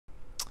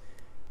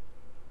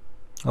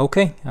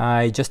Okay,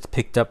 I just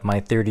picked up my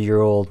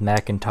 30-year-old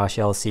Macintosh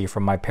LC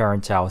from my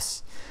parents'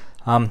 house.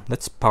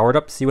 Let's power it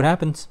up, see what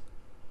happens.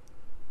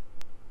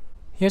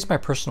 Here's my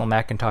personal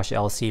Macintosh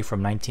LC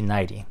from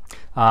 1990.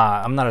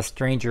 I'm not a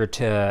stranger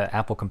to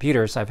Apple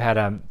computers. I've had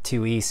a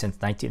 2E since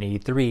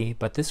 1983,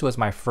 but this was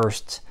my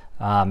first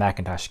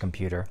Macintosh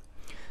computer.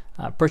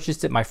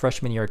 Purchased it my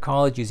freshman year of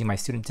college using my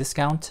student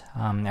discount.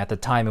 At the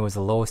time, it was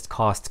the lowest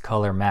cost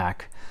color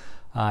Mac.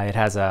 It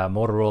has a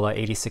Motorola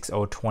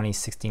 86020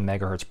 16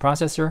 megahertz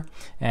processor,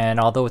 and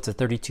although it's a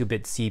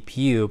 32-bit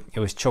CPU, it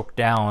was choked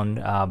down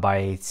by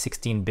a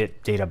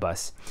 16-bit data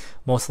bus,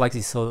 most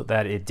likely so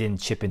that it didn't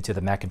chip into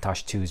the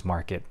Macintosh 2's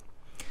market.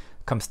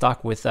 Comes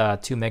stock with 2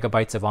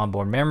 megabytes of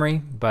onboard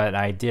memory, but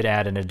I did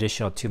add an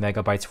additional 2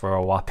 megabytes for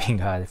a whopping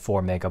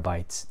 4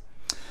 megabytes.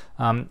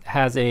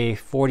 Has a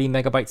 40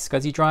 megabyte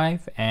SCSI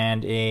drive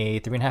and a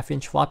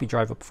 3.5-inch floppy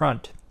drive up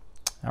front.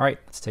 All right,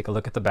 let's take a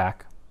look at the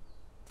back.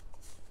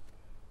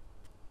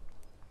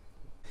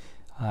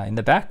 In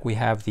the back, we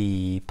have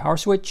the power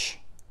switch,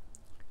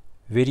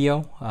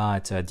 video,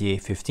 it's a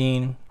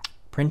DA15,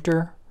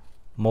 printer,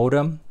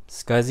 modem,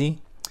 SCSI,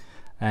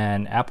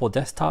 an Apple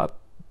desktop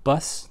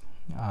bus,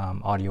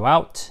 audio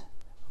out,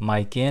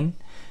 mic in,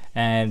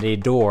 and a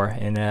door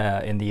in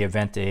the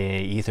event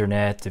a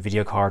Ethernet, a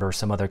video card, or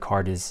some other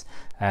card is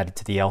added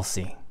to the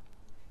LC.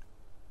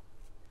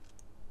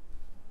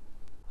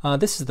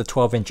 This is the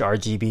 12-inch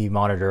RGB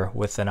monitor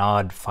with an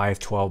odd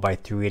 512 by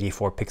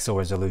 384 pixel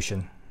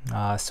resolution.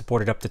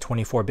 Supported up to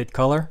 24-bit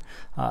color.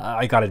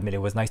 I gotta admit, it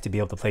was nice to be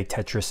able to play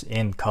Tetris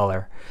in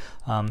color.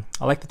 I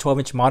like the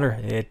 12-inch monitor.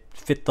 It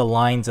fit the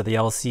lines of the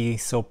LC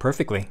so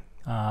perfectly.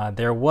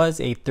 There was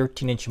a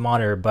 13-inch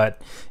monitor,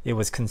 but it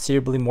was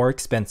considerably more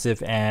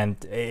expensive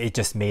and it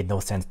just made no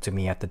sense to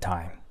me at the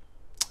time.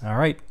 All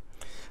right,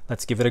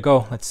 let's give it a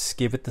go. Let's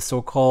give it the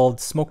so-called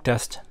smoke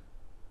test.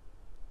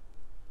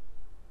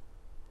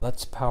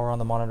 Let's power on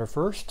the monitor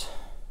first.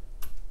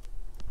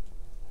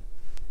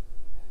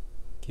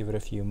 Give it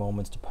a few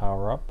moments to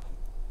power up,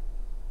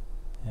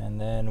 and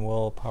then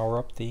we'll power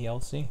up the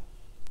LC.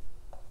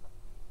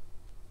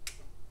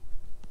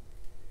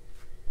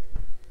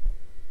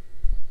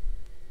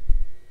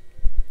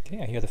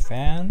 Okay, I hear the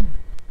fan.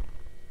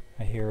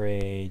 I hear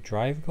a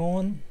drive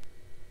going.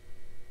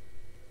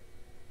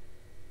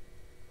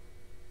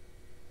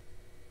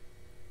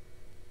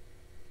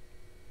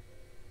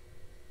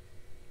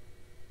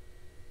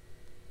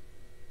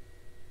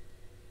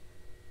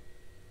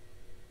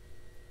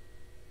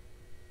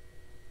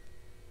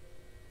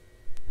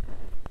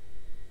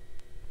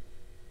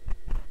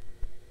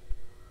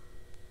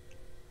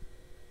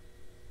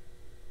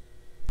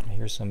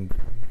 Here's some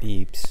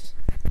beeps.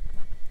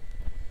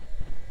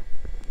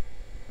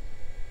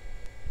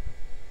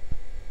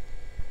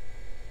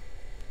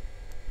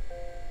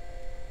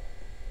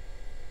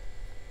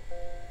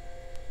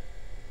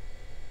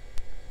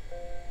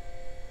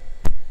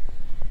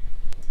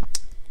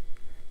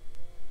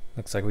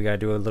 Looks like we gotta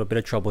do a little bit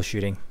of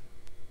troubleshooting.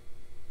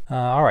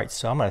 Alright,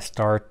 so I'm going to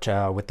start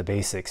with the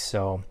basics.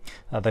 So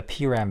the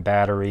PRAM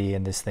battery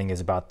in this thing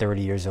is about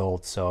 30 years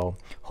old, so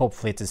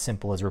hopefully it's as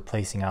simple as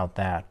replacing out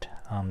that.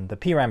 The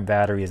PRAM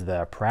battery is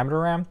the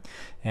parameter RAM,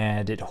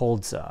 and it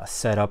holds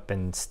setup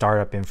and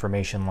startup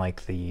information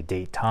like the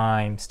date,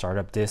 time,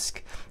 startup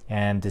disk,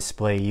 and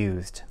display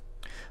used.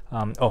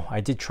 Oh, I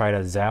did try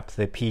to zap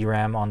the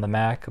PRAM on the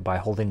Mac by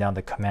holding down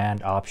the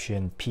Command,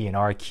 Option, P, and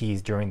R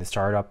keys during the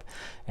startup,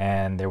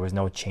 and there was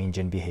no change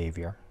in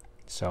behavior.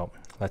 So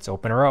let's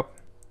open her up.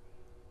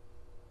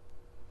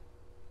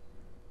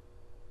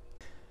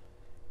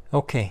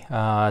 Okay,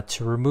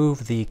 to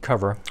remove the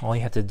cover, all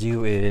you have to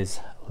do is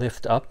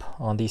lift up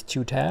on these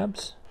two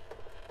tabs,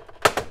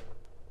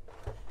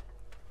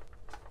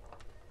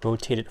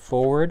 rotate it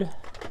forward,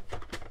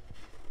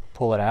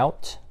 pull it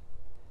out,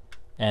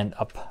 and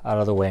up out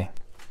of the way,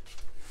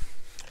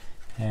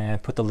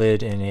 and put the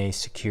lid in a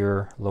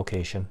secure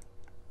location.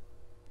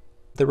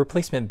 The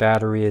replacement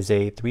battery is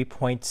a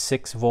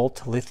 3.6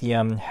 volt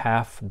lithium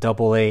half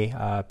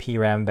AA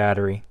PRAM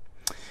battery,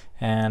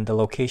 and the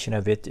location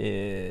of it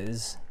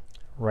is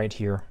right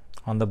here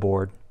on the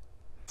board.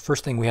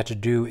 First thing we have to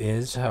do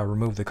is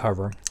remove the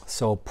cover.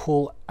 So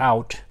pull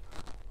out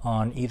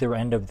on either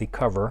end of the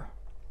cover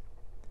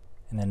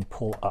and then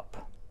pull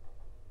up.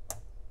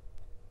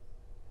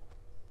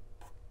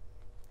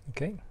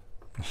 Okay,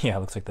 yeah, it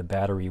looks like the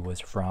battery was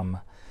from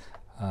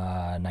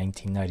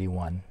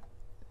 1991.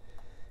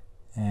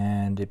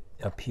 And it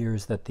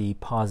appears that the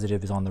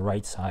positive is on the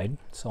right side.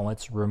 So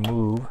let's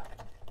remove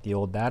the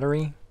old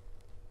battery.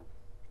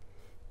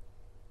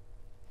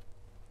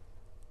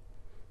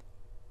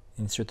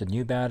 Insert the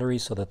new battery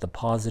so that the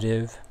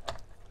positive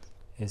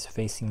is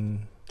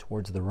facing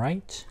towards the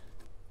right,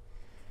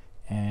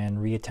 and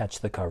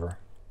reattach the cover.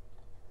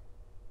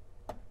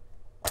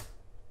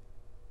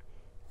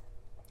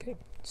 Okay,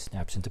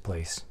 snaps into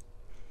place.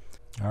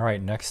 All right,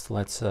 next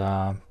let's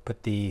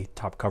put the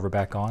top cover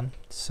back on.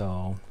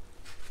 So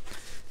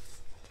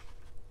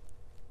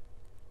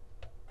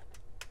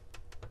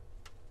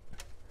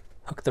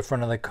hook the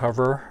front of the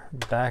cover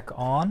back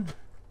on,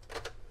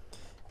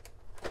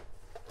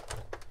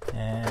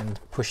 and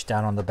push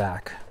down on the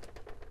back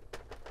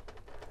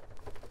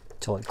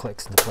until it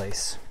clicks into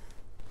place.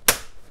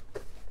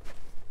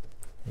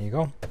 There you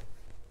go.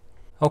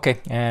 Okay,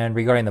 and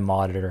regarding the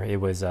monitor, it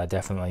was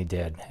definitely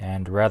dead.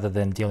 And rather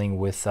than dealing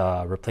with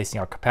replacing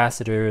our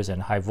capacitors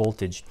and high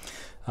voltage,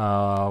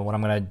 what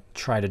I'm going to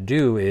try to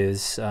do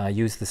is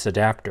use this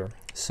adapter.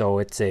 So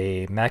it's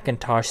a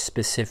Macintosh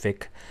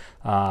specific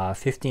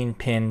 15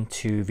 pin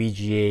to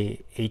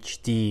VGA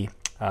HD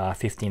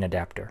 15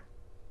 adapter.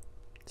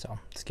 So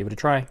let's give it a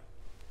try.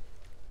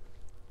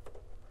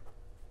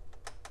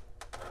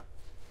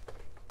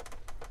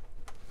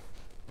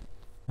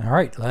 All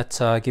right, let's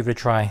give it a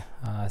try.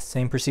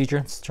 Same procedure.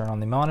 Let's turn on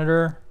the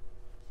monitor.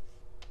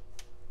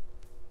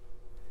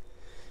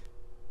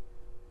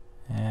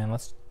 And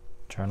let's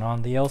turn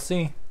on the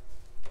LC.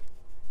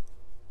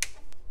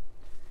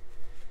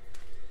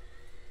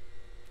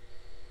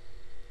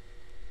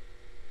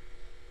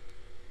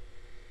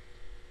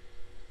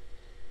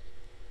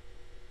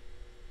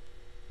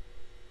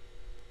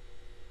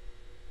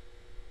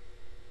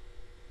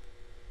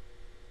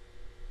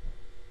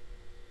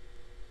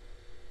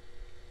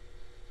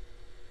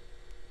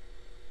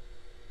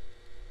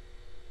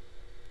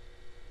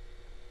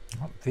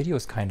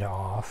 Video's kind of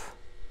off.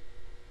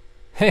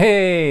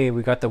 Hey,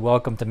 we got the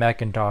welcome to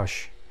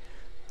Macintosh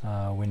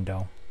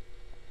window.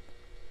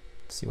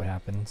 Let's see what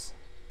happens.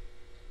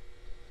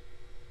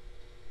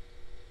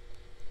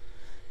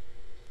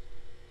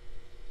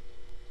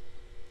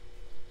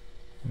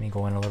 Let me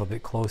go in a little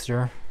bit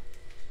closer.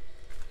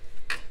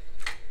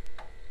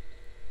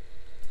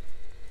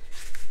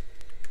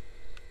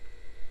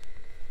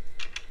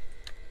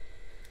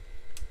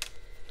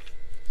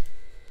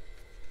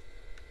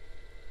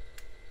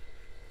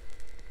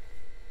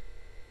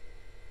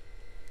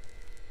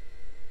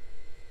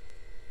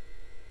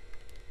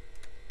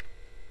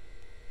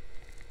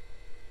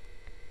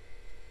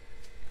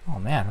 Oh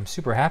man, I'm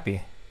super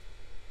happy.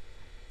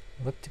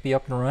 Look to be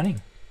up and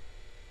running.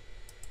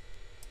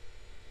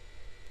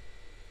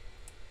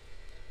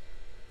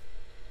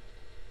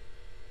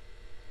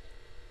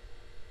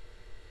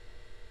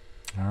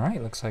 All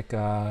right, looks like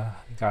got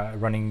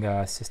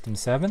running System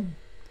 7.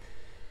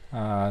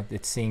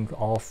 It's seeing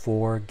all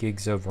 4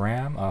 gigs of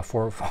RAM, all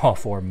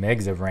 4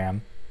 megs of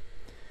RAM.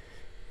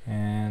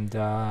 And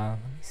let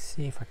me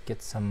see if I can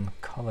get some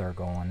color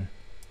going.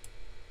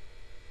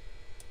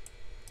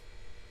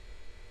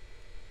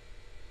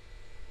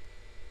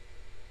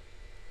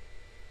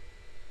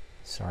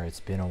 Sorry, it's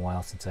been a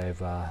while since I've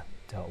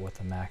dealt with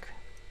a Mac.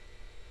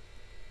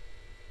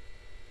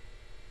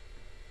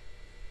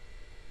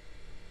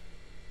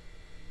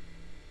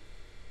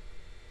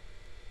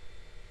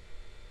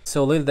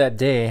 So later that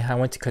day, I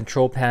went to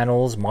control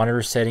panels,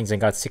 monitor settings,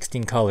 and got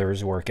 16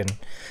 colors working.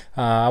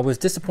 I was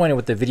disappointed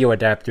with the video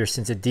adapter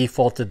since it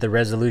defaulted the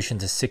resolution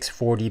to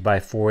 640 by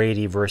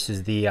 480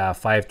 versus the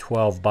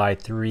 512 by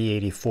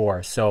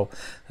 384. So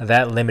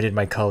that limited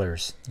my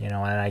colors, and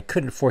I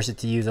couldn't force it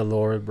to use a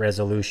lower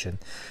resolution.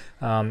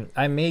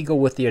 I may go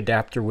with the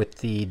adapter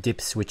with the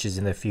dip switches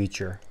in the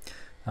future.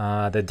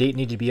 The date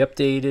needed to be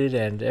updated,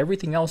 and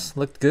everything else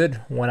looked good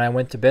when I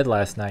went to bed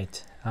last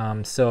night.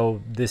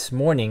 So this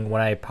morning when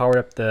I powered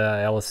up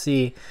the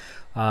LC,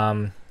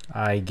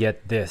 I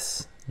get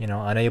this,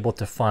 unable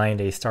to find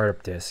a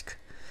startup disk.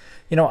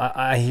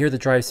 I hear the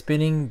drive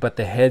spinning, but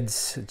the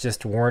heads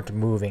just weren't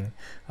moving.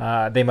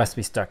 They must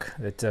be stuck.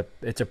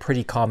 It's a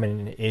pretty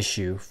common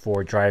issue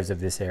for drives of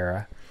this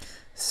era.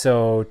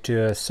 So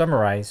to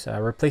summarize,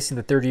 replacing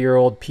the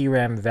 30-year-old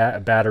PRAM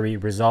battery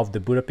resolved the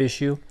boot up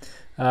issue.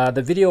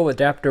 The video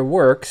adapter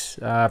works,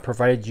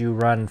 provided you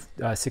run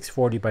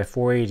 640 by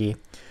 480.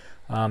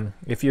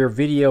 If your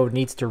video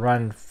needs to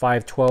run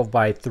 512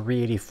 by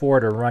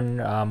 384 to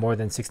run more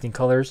than 16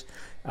 colors,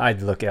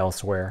 I'd look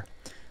elsewhere.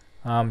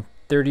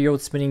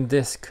 30-year-old spinning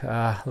disk,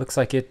 looks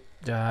like it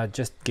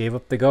just gave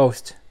up the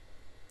ghost.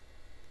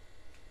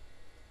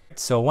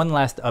 So one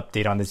last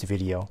update on this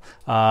video.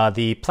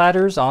 The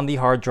platters on the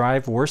hard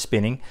drive were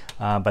spinning,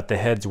 but the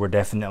heads were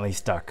definitely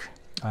stuck.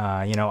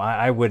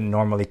 I wouldn't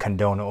normally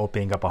condone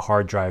opening up a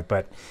hard drive,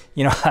 but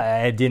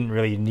I didn't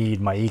really need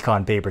my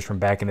econ papers from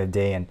back in the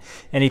day, and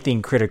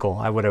anything critical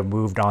I would have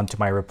moved on to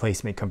my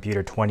replacement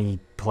computer 20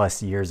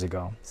 plus years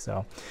ago.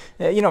 So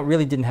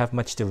really didn't have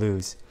much to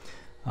lose.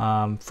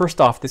 First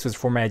off, this was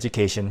for my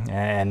education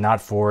and not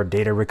for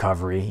data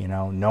recovery.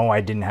 No,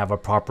 I didn't have a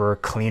proper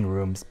clean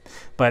rooms,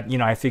 but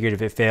I figured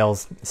if it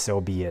fails, so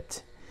be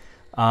it.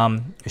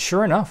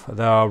 Sure enough,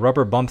 the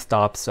rubber bump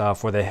stops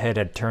for the head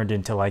had turned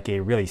into like a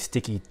really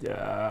sticky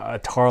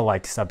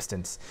tar-like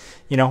substance.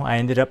 I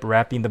ended up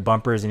wrapping the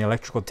bumpers in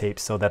electrical tape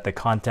so that the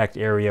contact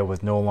area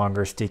was no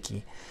longer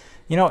sticky.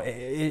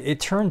 It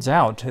turns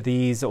out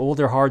these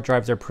older hard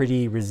drives are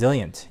pretty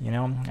resilient.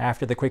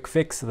 After the quick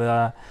fix,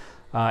 the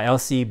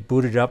LC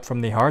booted up from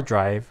the hard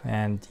drive,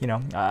 and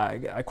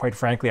quite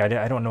frankly,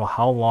 I don't know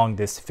how long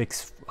this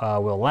fix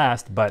will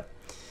last, but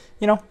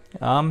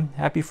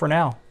happy for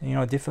now.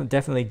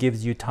 Definitely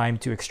gives you time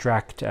to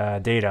extract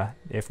data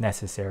if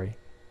necessary.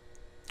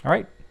 All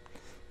right,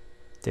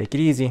 take it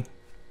easy.